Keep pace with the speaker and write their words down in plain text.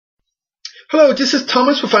Hello, this is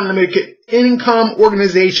Thomas with Unlimited Income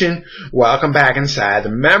Organization. Welcome back inside the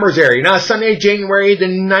members area. Now, Sunday, January the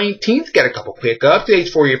 19th. Got a couple quick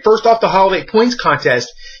updates for you. First off, the holiday points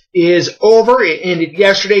contest is over. It ended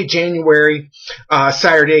yesterday, Saturday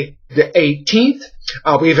the 18th.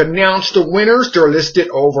 We've announced the winners. They're listed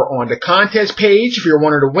over on the contest page. If you're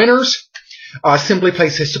one of the winners, simply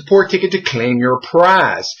place a support ticket to claim your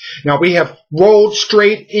prize. Now, we have rolled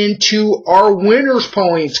straight into our winners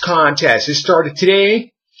points contest. It started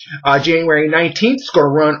today, January 19th. It's going to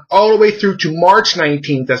run all the way through to March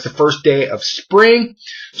 19th. That's the first day of spring.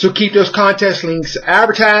 So keep those contest links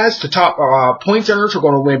advertised. The top points earners are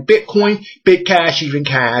going to win Bitcoin, Big Cash, even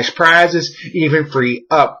cash prizes, even free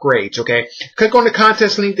upgrades. Okay, click on the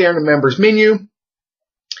contest link there in the members menu.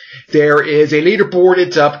 There is a leaderboard.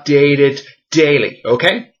 It's updated daily.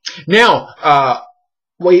 Okay. Now,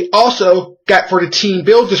 we also got for the team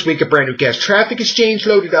build this week a brand new gas traffic exchange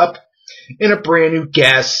loaded up and a brand new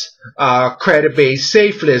gas credit-based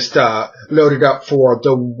safe list loaded up for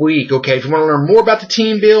the week. Okay. If you want to learn more about the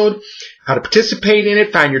team build, how to participate in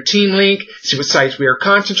it, find your team link, see what sites we are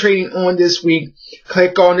concentrating on this week,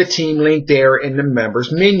 click on the team link there in the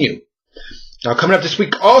members menu. Now, coming up this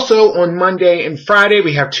week also on Monday and Friday,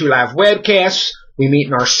 we have 2 live webcasts. We meet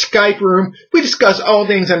in our Skype room. We discuss all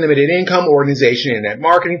things unlimited income, organization, and net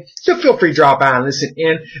marketing. So feel free to drop by and listen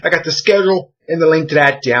in. I got the schedule and the link to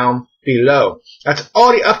that down below. That's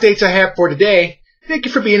all the updates I have for today. Thank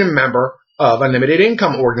you for being a member of Unlimited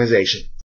Income Organization.